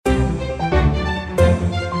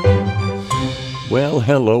Well,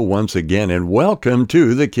 hello once again, and welcome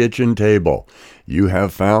to the kitchen table. You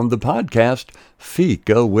have found the podcast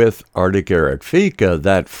Fika with Arctic Eric. Fika,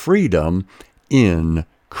 that freedom in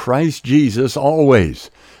Christ Jesus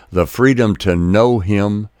always. The freedom to know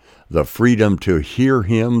Him, the freedom to hear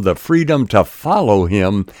Him, the freedom to follow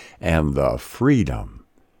Him, and the freedom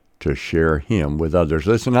to share Him with others.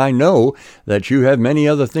 Listen, I know that you have many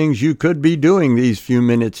other things you could be doing these few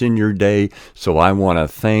minutes in your day, so I want to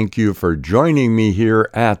thank you for joining me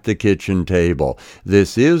here at the kitchen table.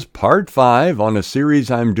 This is part 5 on a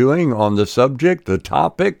series I'm doing on the subject, the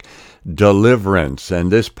topic, deliverance.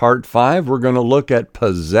 And this part 5, we're going to look at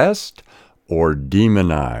possessed or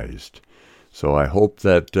demonized. So I hope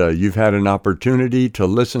that you've had an opportunity to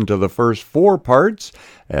listen to the first 4 parts,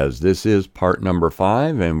 as this is part number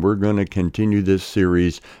 5, and we're going to continue this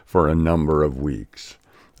series for a number of weeks.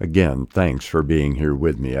 Again, thanks for being here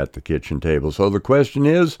with me at the kitchen table. So the question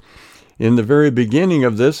is, in the very beginning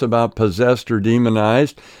of this about possessed or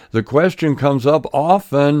demonized, the question comes up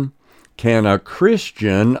often, can a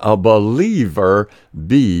Christian, a believer,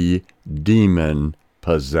 be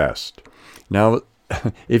demon-possessed? Now,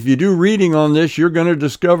 if you do reading on this, you're going to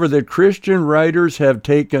discover that Christian writers have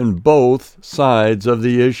taken both sides of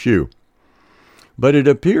the issue. But it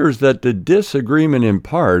appears that the disagreement in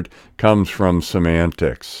part comes from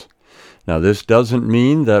semantics. Now, this doesn't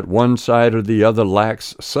mean that one side or the other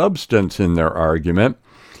lacks substance in their argument,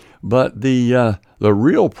 but the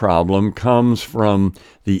real problem comes from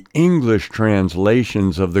the English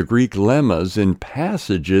translations of the Greek lemmas in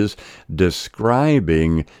passages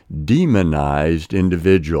describing demonized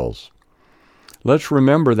individuals. Let's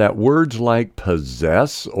remember that words like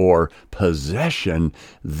possess or possession,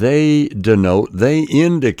 they denote, they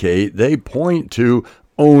indicate, they point to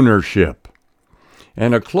ownership.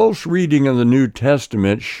 And a close reading of the New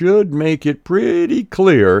Testament should make it pretty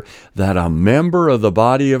clear that a member of the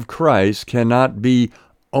body of Christ cannot be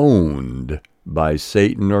owned by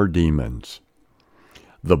Satan or demons.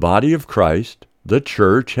 The body of Christ, the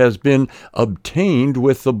church, has been obtained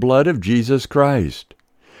with the blood of Jesus Christ.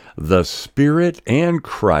 The Spirit and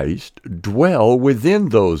Christ dwell within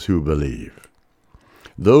those who believe.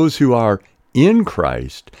 Those who are in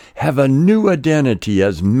Christ have a new identity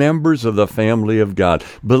as members of the family of God.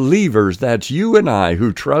 Believers, that's you and I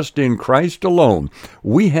who trust in Christ alone.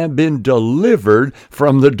 We have been delivered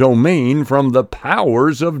from the domain, from the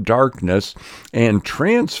powers of darkness, and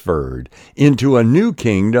transferred into a new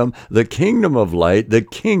kingdom, the kingdom of light, the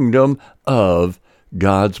kingdom of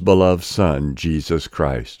God's beloved Son, Jesus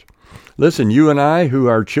Christ. Listen, you and I who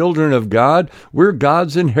are children of God, we're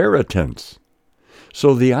God's inheritance.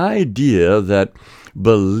 So the idea that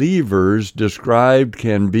believers described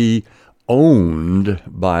can be owned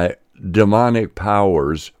by demonic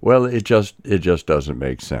powers, well, it just doesn't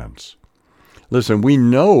make sense. Listen, we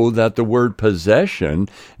know that the word possession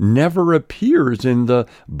never appears in the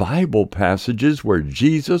Bible passages where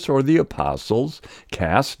Jesus or the apostles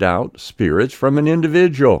cast out spirits from an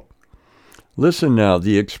individual. Listen now,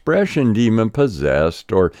 the expression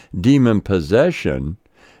demon-possessed or demon possession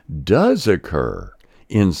does occur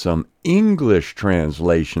in some English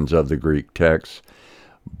translations of the Greek text,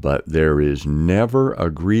 but there is never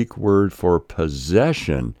a Greek word for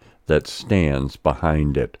possession that stands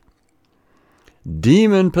behind it.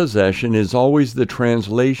 Demon possession is always the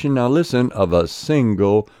translation, now listen, of a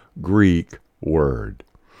single Greek word.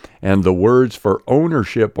 And the words for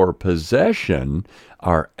ownership or possession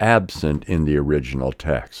are absent in the original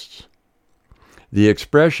texts. The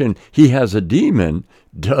expression, he has a demon,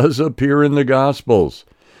 does appear in the Gospels,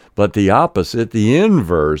 but the opposite, the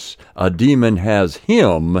inverse, a demon has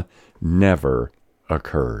him, never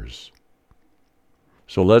occurs.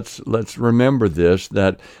 So let's remember this,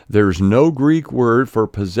 that there's no Greek word for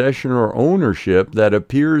possession or ownership that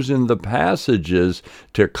appears in the passages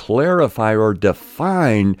to clarify or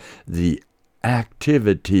define the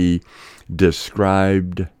activity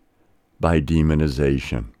described by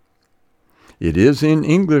demonization. It is in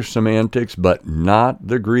English semantics, but not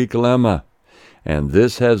the Greek lemma. And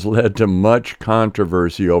this has led to much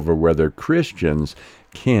controversy over whether Christians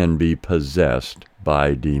can be possessed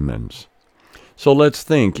by demons. So let's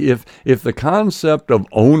think, if the concept of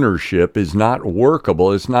ownership is not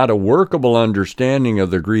workable, it's not a workable understanding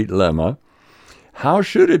of the Greek lemma, how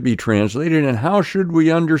should it be translated and how should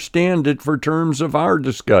we understand it for terms of our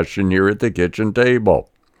discussion here at the kitchen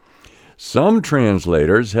table? Some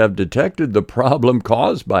translators have detected the problem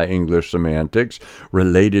caused by English semantics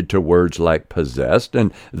related to words like possessed,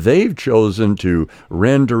 and they've chosen to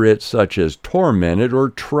render it such as tormented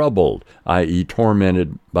or troubled, i.e.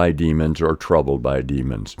 tormented by demons or troubled by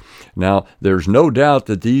demons. Now, there's no doubt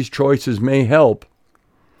that these choices may help,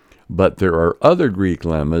 but there are other Greek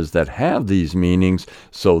lemmas that have these meanings,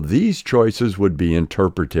 so these choices would be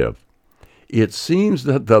interpretive. It seems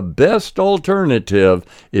that the best alternative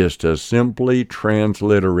is to simply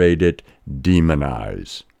transliterate it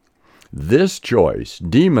demonize. This choice,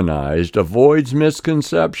 demonized, avoids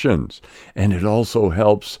misconceptions, and it also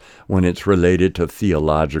helps when it's related to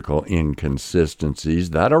theological inconsistencies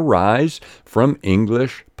that arise from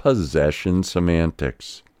English possession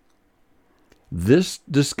semantics. This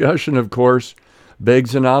discussion, of course,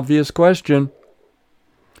 begs an obvious question.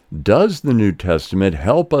 Does the New Testament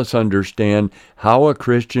help us understand how a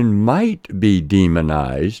Christian might be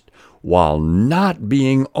demonized while not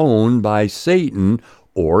being owned by Satan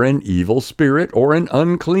or an evil spirit or an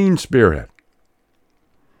unclean spirit?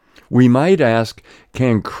 We might ask,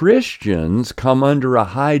 can Christians come under a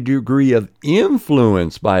high degree of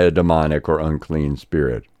influence by a demonic or unclean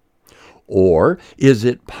spirit? Or is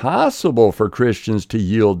it possible for Christians to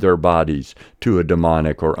yield their bodies to a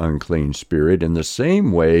demonic or unclean spirit in the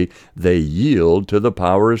same way they yield to the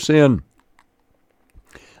power of sin?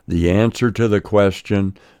 The answer to the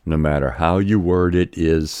question, no matter how you word it,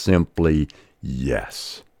 is simply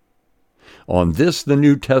yes. On this, the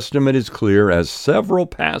New Testament is clear, as several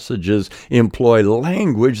passages employ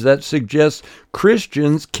language that suggests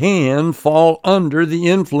Christians can fall under the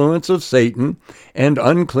influence of Satan and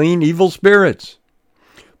unclean evil spirits.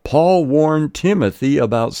 Paul warned Timothy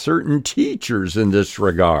about certain teachers in this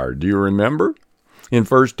regard. Do you remember? In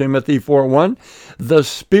 1 Timothy 4:1, the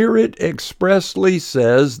Spirit expressly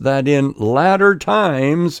says that in latter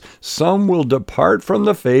times some will depart from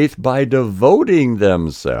the faith by devoting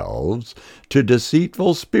themselves to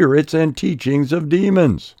deceitful spirits and teachings of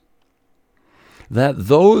demons. That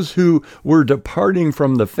those who were departing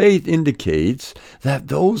from the faith indicates that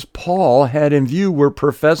those Paul had in view were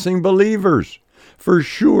professing believers. For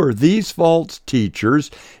sure, these false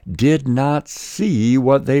teachers did not see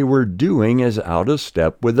what they were doing as out of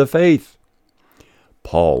step with the faith.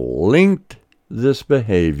 Paul linked this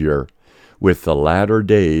behavior with the latter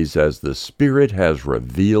days as the Spirit has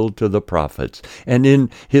revealed to the prophets. And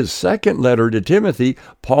in his second letter to Timothy,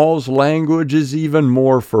 Paul's language is even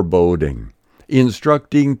more foreboding,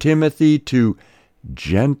 instructing Timothy to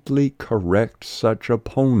gently correct such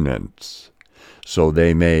opponents so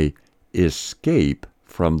they may escape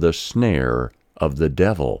from the snare of the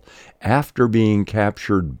devil after being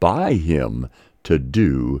captured by him to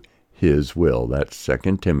do his will. That's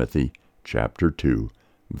 2 Timothy chapter 2,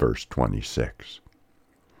 verse 26.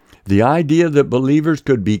 The idea that believers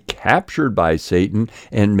could be captured by Satan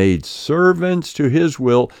and made servants to his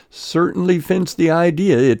will certainly fits the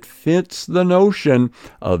idea. It fits the notion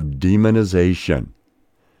of demonization.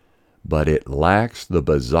 But it lacks the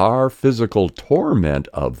bizarre physical torment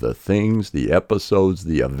of the things, the episodes,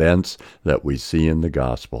 the events that we see in the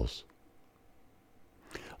Gospels.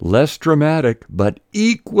 Less dramatic, but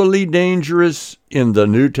equally dangerous in the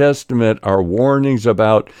New Testament are warnings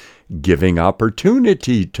about giving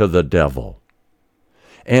opportunity to the devil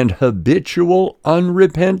and habitual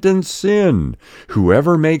unrepentant sin.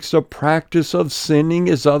 Whoever makes a practice of sinning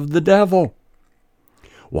is of the devil.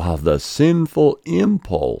 While the sinful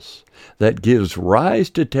impulse that gives rise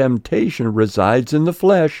to temptation resides in the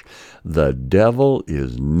flesh, the devil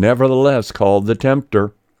is nevertheless called the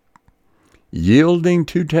tempter. Yielding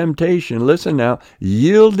to temptation, listen now,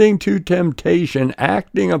 yielding to temptation,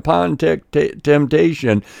 acting upon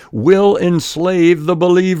temptation will enslave the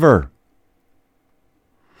believer.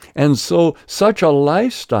 And so such a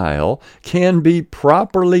lifestyle can be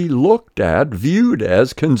properly looked at, viewed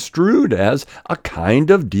as, construed as a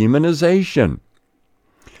kind of demonization.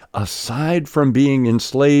 Aside from being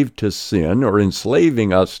enslaved to sin or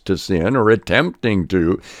enslaving us to sin or attempting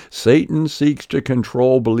to, Satan seeks to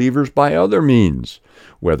control believers by other means,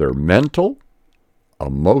 whether mental,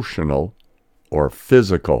 emotional, or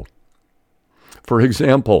physical. For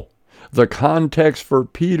example, the context for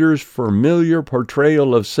Peter's familiar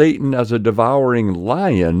portrayal of Satan as a devouring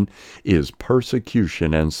lion is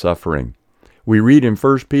persecution and suffering. We read in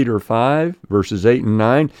 1 Peter 5, verses 8 and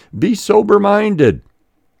 9, "Be sober-minded.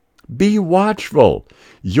 Be watchful.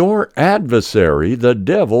 Your adversary, the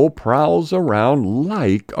devil, prowls around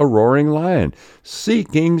like a roaring lion,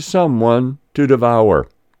 seeking someone to devour.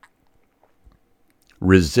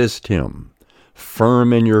 Resist him,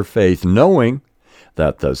 firm in your faith, knowing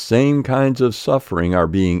that the same kinds of suffering are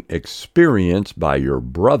being experienced by your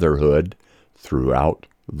brotherhood throughout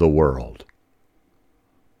the world.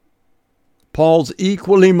 Paul's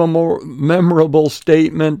equally memorable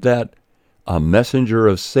statement that a messenger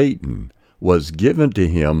of Satan was given to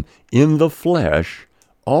him in the flesh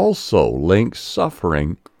also links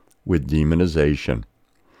suffering with demonization.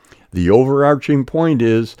 The overarching point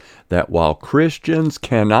is that while Christians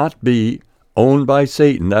cannot be owned by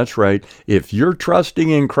Satan, that's right, if you're trusting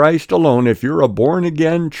in Christ alone, if you're a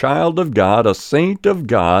born-again child of God, a saint through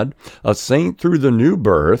the new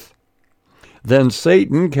birth, then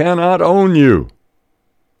Satan cannot own you.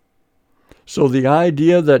 So the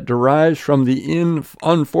idea that derives from the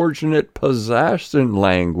unfortunate possession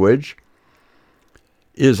language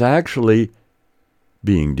is actually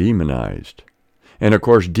being demonized. And of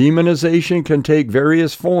course, demonization can take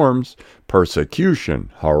various forms: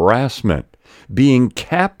 persecution, harassment, being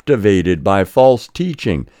captivated by false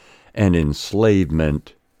teaching, and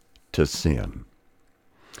enslavement to sin.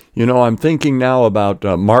 You know, I'm thinking now about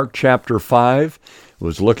Mark chapter 5.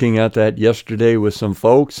 Was looking at that yesterday with some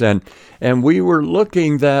folks, and we were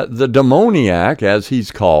looking that the demoniac, as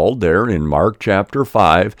he's called there in Mark chapter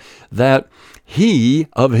 5, that he,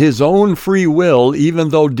 of his own free will, even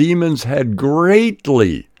though demons had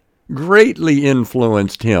greatly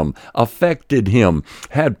influenced him, affected him,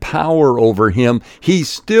 had power over him, he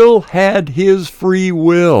still had his free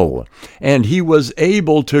will. And he was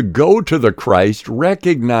able to go to the Christ,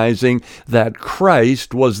 recognizing that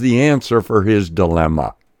Christ was the answer for his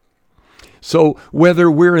dilemma. So whether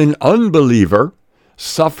we're an unbeliever,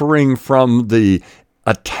 suffering from the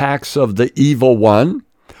attacks of the evil one,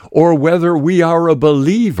 or whether we are a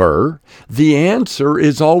believer, the answer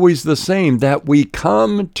is always the same, that we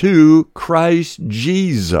come to Christ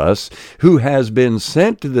Jesus, who has been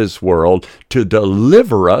sent to this world to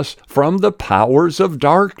deliver us from the powers of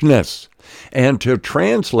darkness and to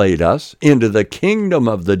translate us into the kingdom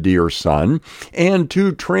of the dear Son and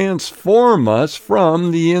to transform us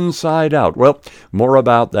from the inside out. Well, more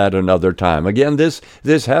about that another time. Again, this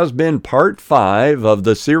has been part 5 of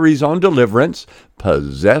the series on deliverance,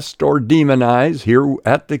 Possessed or Demonized, here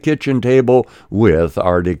at the kitchen table with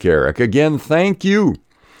Arctic Eric. Again, thank you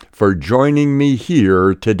for joining me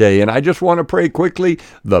here today. And I just want to pray quickly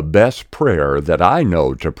the best prayer that I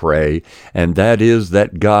know to pray, and that is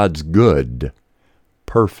that God's good,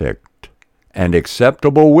 perfect, and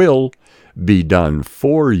acceptable will be done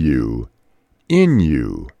for you, in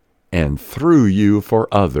you, and through you for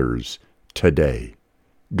others today.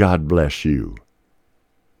 God bless you.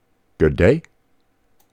 Good day.